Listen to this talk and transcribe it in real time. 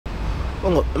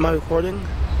Oh, am I recording?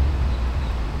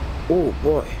 Oh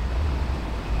boy.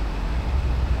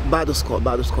 Battle score.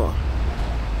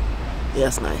 Yeah,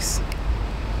 that's nice.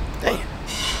 Dang.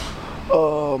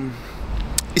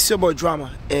 It's your boy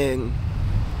Drama, and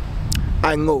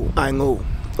I know.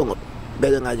 Oh,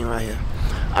 better than you right here.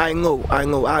 I know.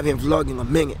 I've been vlogging a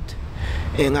minute,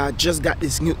 and I just got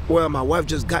this new. Well, my wife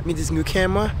just got me this new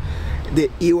camera,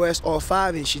 the EOS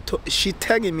R5, and she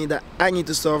tagging me that I need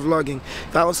to start vlogging.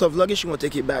 If I don't start vlogging, she won't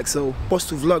take it back. So, I'm supposed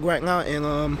to vlog right now,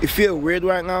 and it feels weird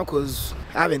right now because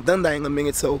I haven't done that in a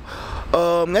minute. So,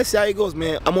 let's see how it goes,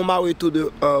 man. I'm on my way to the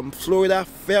Florida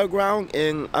Fairground,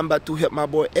 and I'm about to help my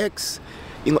boy X,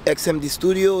 XMD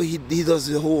Studio. He does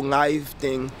the whole live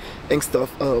thing and stuff.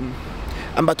 I'm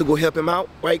about to go help him out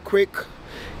right quick,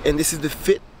 and this is the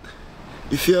fit.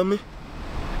 You feel me?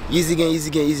 Easy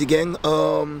again.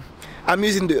 I'm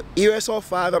using the EOS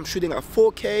R5. I'm shooting at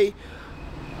 4K,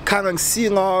 Canon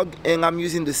C-Log, and I'm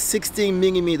using the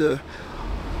 16mm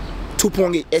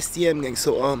 2.8 STM gang.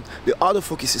 So the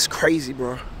autofocus is crazy,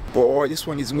 bro. Boy, this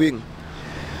one is wing.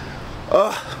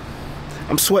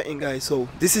 I'm sweating, guys. So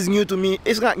this is new to me.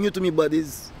 It's not new to me, but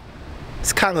it's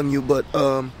kind of new. But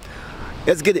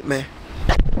let's get it, man.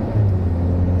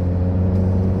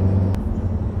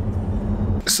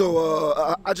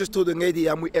 So I just told the lady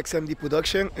I'm with XMD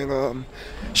Production, and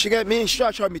she got me. She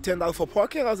tried to charge me $10 for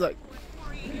parking. I was like,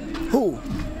 who?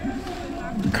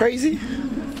 Crazy?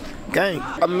 Gang.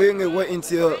 I'm really waiting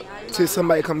till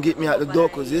somebody come get me out the door,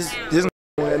 cause this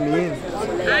won't let me in.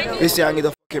 This year I need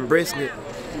a fucking bracelet.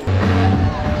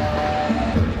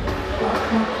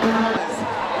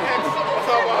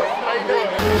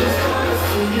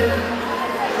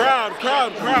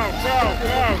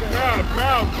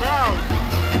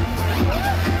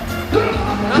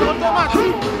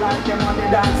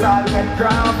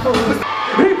 Crowd.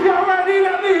 If you're ready,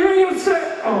 let me hear you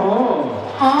say, Oh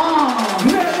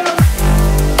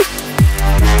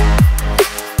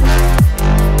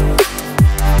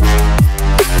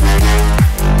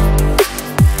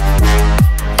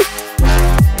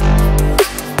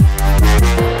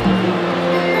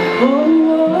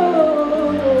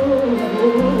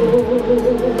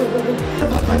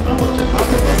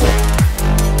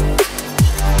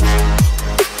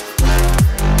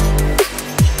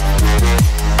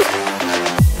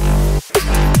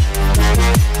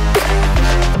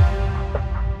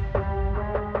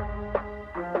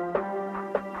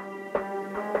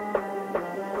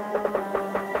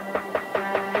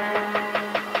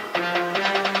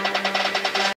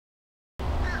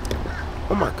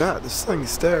my God, this thing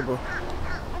is terrible.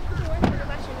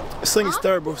 This thing is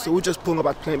terrible. So we just pulling up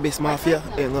at Plant-Based Mafia,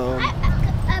 and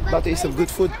about to eat some good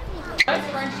food.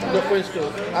 The French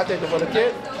toast. I take it for the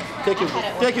kid. Take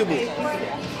your boo.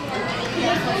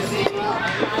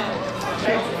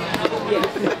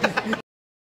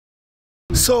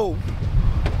 So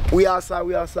we outside.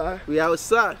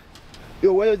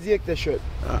 Yo, where your director shirt?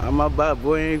 I'm a bad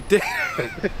boy.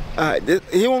 Alright,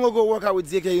 he won't go work out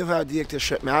with DK. You don't have a director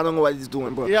shirt, man. I don't know what he's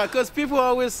doing, bro. Yeah, because people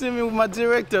always see me with my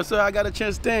director, so I got a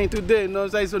chance staying today. You know,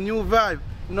 so it's a new vibe.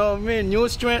 You know what I mean? New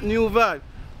strength, new vibe.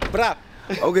 Brah.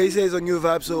 Okay, he says it's a new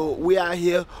vibe, so we are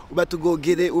here. We're about to go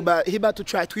get it. He about to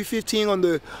try 315 on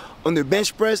the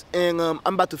bench press, and I'm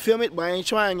about to film it, but I ain't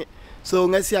trying it. So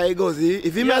let's see how it goes.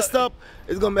 If he messed up,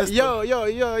 it's gonna mess up.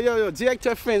 Yo,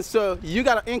 director friend. So you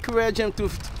gotta encourage him to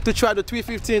try the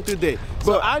 315 today.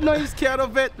 So I know he's scared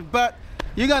of it, but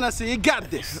you're gonna see he got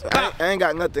this. I ain't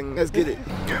got nothing. Let's get it.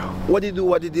 What he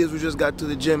did, we just got to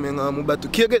the gym, and we're about to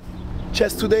kick it.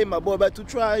 Chest today, my boy about to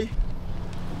try.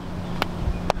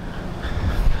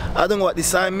 I don't know what the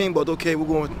sign mean, but okay,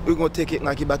 we're gonna take it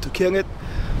like he about to kill it.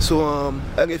 So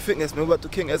LA Fitness, man, we're about to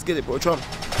kill it. Let's get it, bro. Trump.